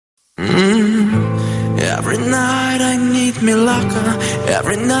give me loca.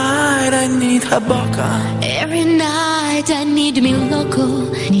 Every night I need her boca. Every night I need me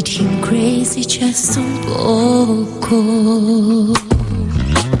loco. Need him crazy just un poco.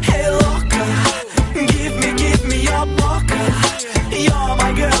 Hey loca, give me your boca. You're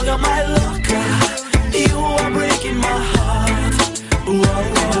my girl, you're my loca. You are breaking my heart. Whoa,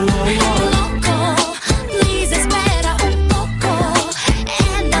 whoa, whoa, whoa. Loco, please espera un poco,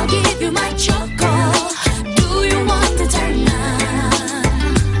 and I'll give you my choco. Do you want to turn on?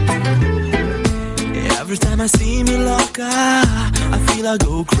 Every time I see me loca, I feel I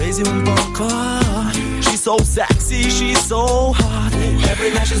go crazy un poco. She's so sexy, she's so hot.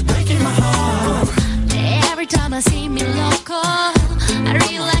 Every night she's breaking my heart. Every time I see me loco, I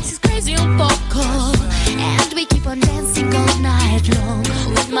realize it's crazy un poco. And we keep on dancing all night long.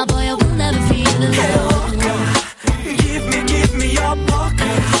 With my boy I will never feel alone. Hey loca, give me your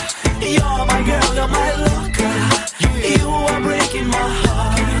boca. You're my girl, you're my loca. You are breaking my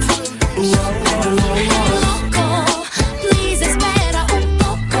heart. Whoa, whoa, whoa, whoa. Loco, please espera un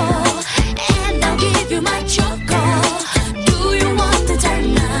poco, and I'll give you my choco. Do you want to turn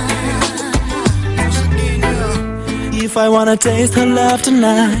on? If I wanna taste her love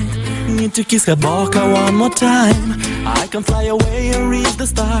tonight, need to kiss her boca one more time. I can fly away and reach the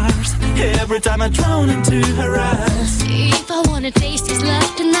stars. Every time I drown into her eyes. If I wanna taste his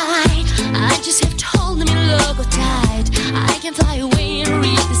love tonight, I just have to hold him in loco tight. I can fly away and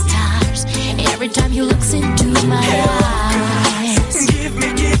reach the stars. Every time he looks into my eyes. Give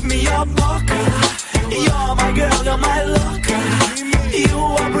me your boca. You're my girl, you're my loca. You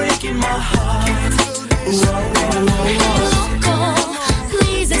are breaking my heart. Whoa, whoa, whoa, whoa. Loco,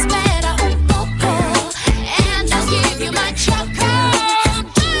 please espera un poco, and I'll give you my choco.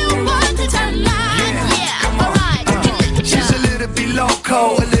 Do you want to turn on? Yeah, alright. She's a little bit loco,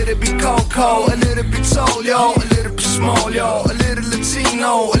 a little bit coco, a little bit soul, yo, a little bit small, yo, a little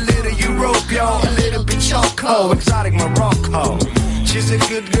Latino, a little Europe, yo, a little bit choco, exotic Morocco. She's a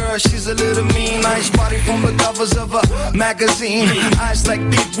good girl, she's a little mean. Nice body from the covers of a magazine. Eyes like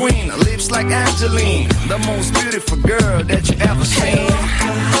deep green, lips like Angeline. The most beautiful girl that you ever seen.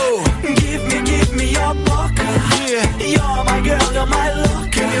 Oh, Give me your boca. yeah, You're my girl, you're my loca.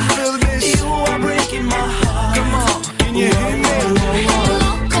 can you feel this? You are breaking my heart. Come on, can you hear me?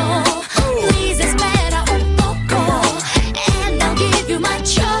 Loco, please espera un poco, and I'll give you my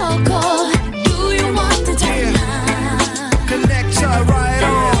choco. Do you want to turn on? Connect her right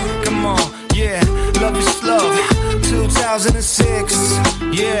on. Come on, yeah, love is love. 2006,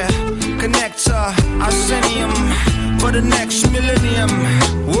 yeah, connect her. Arsenium for the next millennium.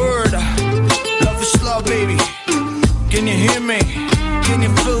 Word, love is love, baby. Can you hear me? Can you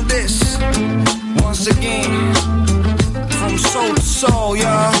feel this? Once again, from soul to soul,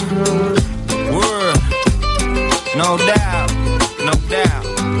 y'all. Word, no doubt, no doubt.